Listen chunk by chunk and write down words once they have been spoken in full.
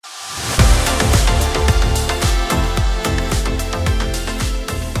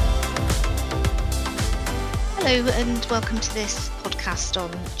Hello and welcome to this podcast on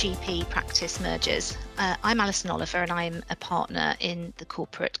GP practice mergers. I'm Alison Oliver and I'm a partner in the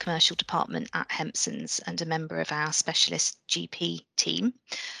corporate commercial department at Hempsons and a member of our specialist GP team.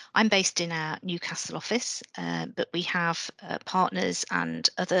 I'm based in our Newcastle office, but we have partners and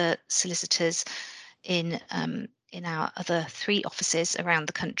other solicitors in our other 3 offices around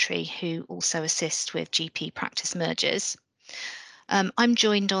the country who also assist with GP practice mergers. I'm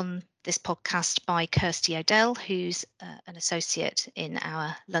joined on this podcast by Kirsty Odell, who's an associate in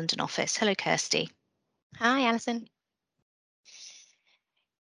our London office. Hello, Kirsty. Hi, Alison.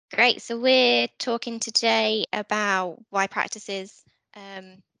 Great. So we're talking today about why practices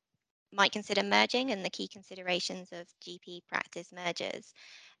might consider merging and the key considerations of GP practice mergers.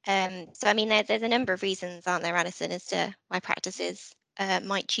 So, I mean, there's a number of reasons, aren't there, Alison, as to why practices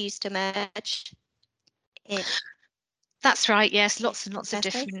might choose to merge. That's right. Yes, lots and lots of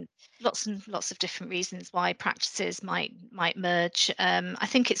different reasons why practices might merge. I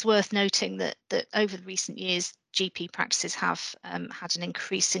think it's worth noting that over the recent years, GP practices have had an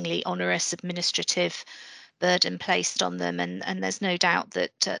increasingly onerous administrative burden placed on them, and there's no doubt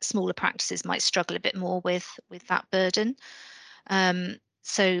that smaller practices might struggle a bit more with that burden.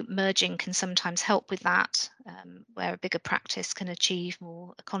 So merging can sometimes help with that, where a bigger practice can achieve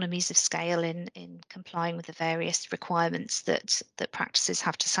more economies of scale in complying with the various requirements that practices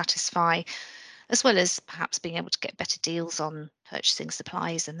have to satisfy, as well as perhaps being able to get better deals on purchasing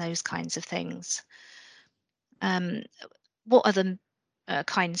supplies and those kinds of things. What other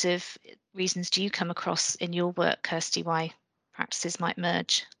kinds of reasons do you come across in your work, Kirsty, why practices might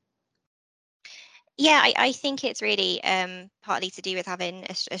merge? Yeah, I think it's really partly to do with having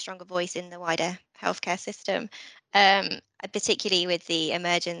a stronger voice in the wider healthcare system, particularly with the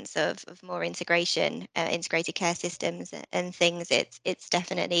emergence of more integrated care systems and things. It's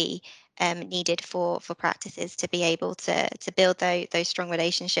definitely needed for practices to be able to build those strong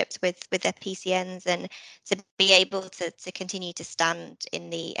relationships with their PCNs and to be able to continue to stand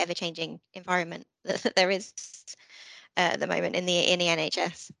in the ever-changing environment that there is at the moment in the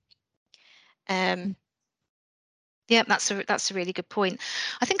NHS. Yeah, that's a really good point.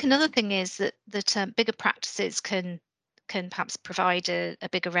 I think another thing is that bigger practices can perhaps provide a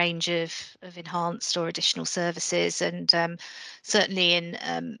bigger range of enhanced or additional services, and certainly in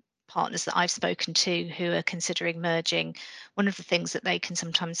partners that I've spoken to who are considering merging, one of the things that they can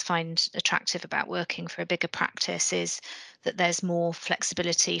sometimes find attractive about working for a bigger practice is that there's more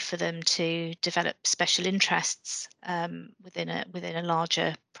flexibility for them to develop special interests within a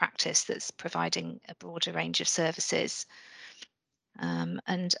larger practice that's providing a broader range of services. And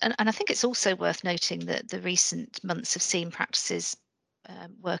I think it's also worth noting that the recent months have seen practices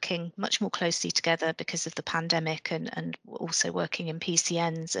working much more closely together because of the pandemic, and also working in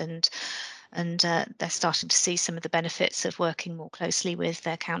PCNs, and they're starting to see some of the benefits of working more closely with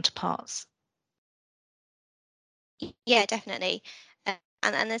their counterparts. Yeah, definitely.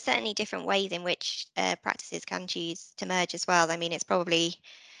 And there's certainly different ways in which practices can choose to merge as well. I mean, it's probably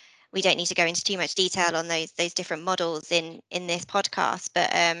we don't need to go into too much detail on those different models in this podcast,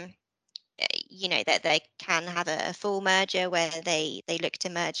 but you know that they can have a full merger where they look to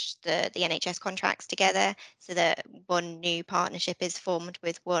merge the NHS contracts together so that one new partnership is formed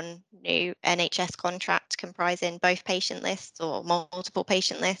with one new NHS contract comprising both patient lists or multiple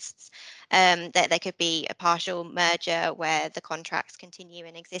patient lists. That there could be a partial merger where the contracts continue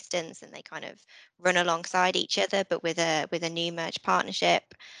in existence and they kind of run alongside each other, but with a new merged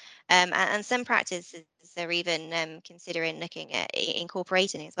partnership. And some practices are even considering looking at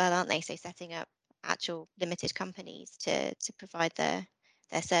incorporating as well, aren't they? So setting up actual limited companies to provide their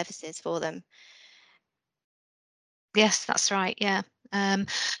services for them. Yes, that's right. Yeah. And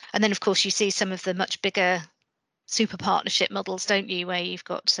then, of course, you see some of the much bigger super partnership models, don't you, where you've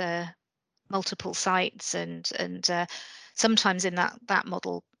got multiple sites, and sometimes in that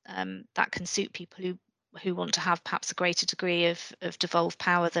model, that can suit people who want to have perhaps a greater degree of devolved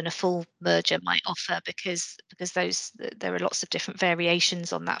power than a full merger might offer, because there are lots of different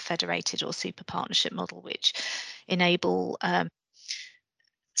variations on that federated or super partnership model, which enable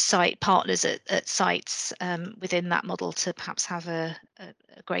site partners at sites within that model to perhaps have a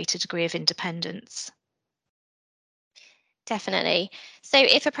greater degree of independence. Definitely. So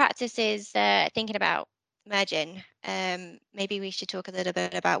if a practice is thinking about merging, maybe we should talk a little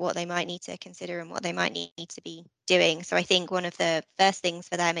bit about what they might need to consider and what they might need to be doing. So I think one of the first things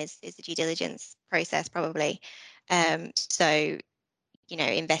for them is the due diligence process, probably. So you know,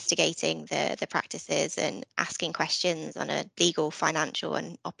 investigating the practices and asking questions on a legal, financial,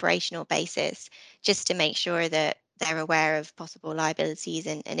 and operational basis, just to make sure that they're aware of possible liabilities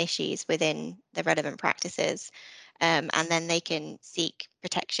and issues within the relevant practices. And then they can seek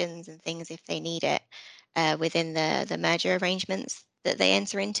protections and things if they need it within the merger arrangements that they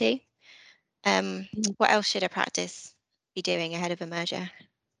enter into. What else should a practice be doing ahead of a merger?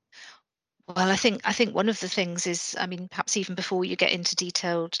 Well, I think one of the things is, I mean, perhaps even before you get into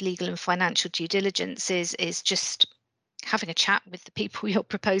detailed legal and financial due diligence, is just having a chat with the people you're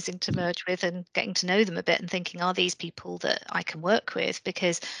proposing to merge with and getting to know them a bit and thinking, are these people that I can work with?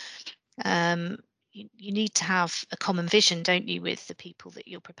 Because um, you need to have a common vision, don't you, with the people that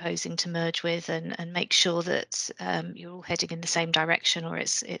you're proposing to merge with, and make sure that you're all heading in the same direction, or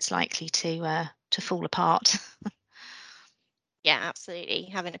it's likely to fall apart. Yeah, absolutely.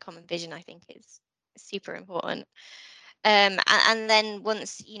 Having a common vision, I think, is super important. And then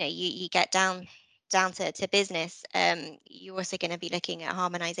once you get down to business, you're also going to be looking at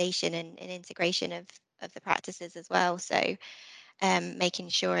harmonization and integration of the practices as well. So making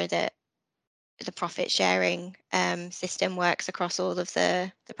sure that the profit sharing system works across all of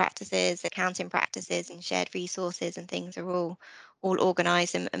the practices, accounting practices, and shared resources and things are all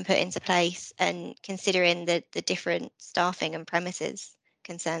organized and put into place, and considering the different staffing and premises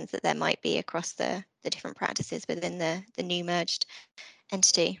concerns that there might be across the different practices within the new merged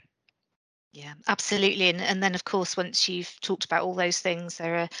entity. Yeah, absolutely. And then, of course, once you've talked about all those things,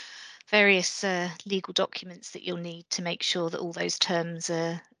 there are various legal documents that you'll need to make sure that all those terms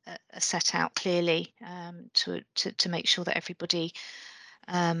are set out clearly, to make sure that everybody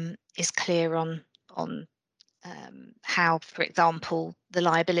is clear on how, for example, the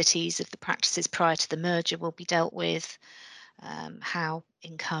liabilities of the practices prior to the merger will be dealt with, how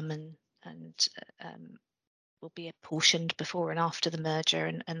income and will be apportioned before and after the merger,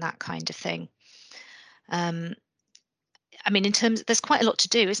 and that kind of thing. Um, I mean, in terms, there's quite a lot to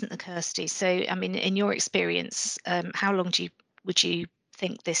do, isn't there, Kirsty? So, I mean, in your experience, how long would you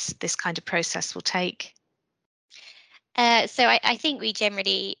think this kind of process will take? So I think we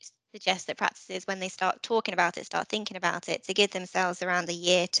generally suggest that practices, when they start talking about it, start thinking about it, to give themselves around a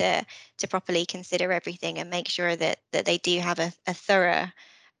year to properly consider everything and make sure that they do have a thorough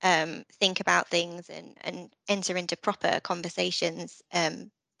think about things and enter into proper conversations,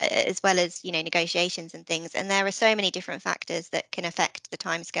 as well as negotiations and things. And there are so many different factors that can affect the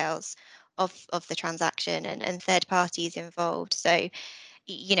timescales of the transaction and third parties involved. So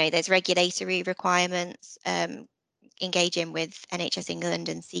there's regulatory requirements, engaging with NHS England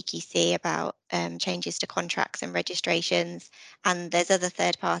and CQC about changes to contracts and registrations. And there's other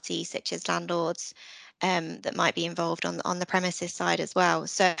third parties such as landlords that might be involved on the premises side as well.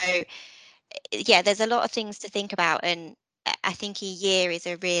 So yeah, there's a lot of things to think about, and I think a year is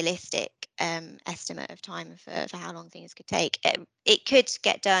a realistic estimate of time for how long things could take. It could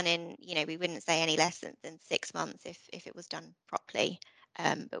get done in, we wouldn't say any less than 6 months if it was done properly.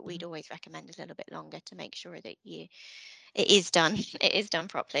 But we'd Mhm. always recommend a little bit longer to make sure that it is done. It is done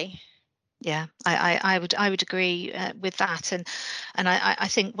properly. Yeah, I would agree with that, and I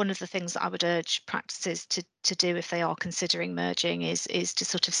think one of the things that I would urge practices to do if they are considering merging is to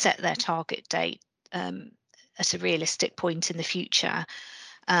sort of set their target date um, at a realistic point in the future.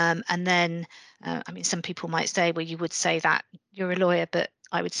 And then, I mean, some people might say, well, you would say that you're a lawyer, but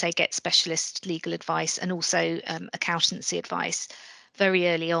I would say get specialist legal advice and also accountancy advice very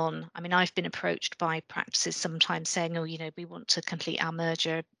early on. I mean, I've been approached by practices sometimes saying, oh, we want to complete our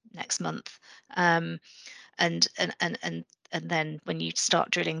merger next month. Um, and then when you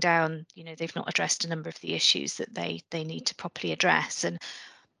start drilling down, they've not addressed a number of the issues that they need to properly address. And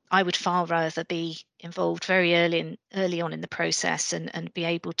I would far rather be involved very early on in the process, and be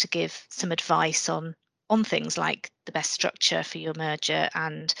able to give some advice on things like the best structure for your merger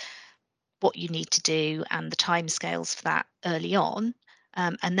and what you need to do and the timescales for that early on,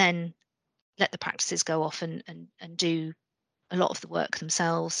 and then let the practices go off and do a lot of the work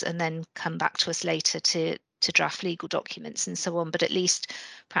themselves, and then come back to us later to draft legal documents and so on. But at least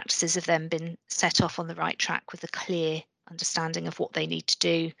practices have then been set off on the right track with a clear understanding of what they need to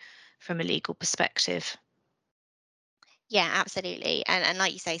do from a legal perspective. Yeah, absolutely. And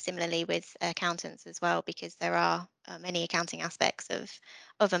like you say, similarly with accountants as well, because there are many accounting aspects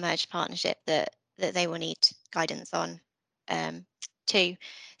of a merged partnership that they will need guidance on um, too.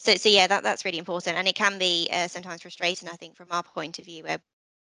 So yeah, that's really important, and it can be sometimes frustrating, I think, from our point of view, where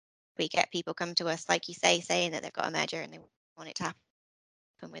we get people come to us, like you say, saying that they've got a merger and they want it to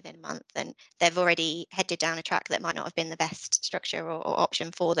happen within a month, and they've already headed down a track that might not have been the best structure or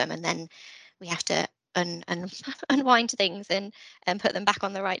option for them, and then we have to unwind things and put them back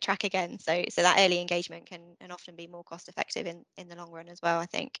on the right track again. So that early engagement can and often be more cost effective in the long run as well, I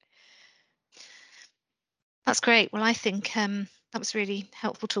think. That's great. Well, I think that was really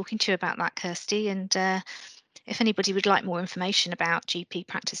helpful talking to you about that, Kirsty. And if anybody would like more information about GP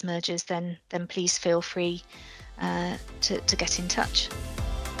practice mergers, then please feel free to get in touch.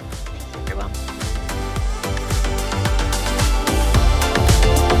 Thanks, everyone.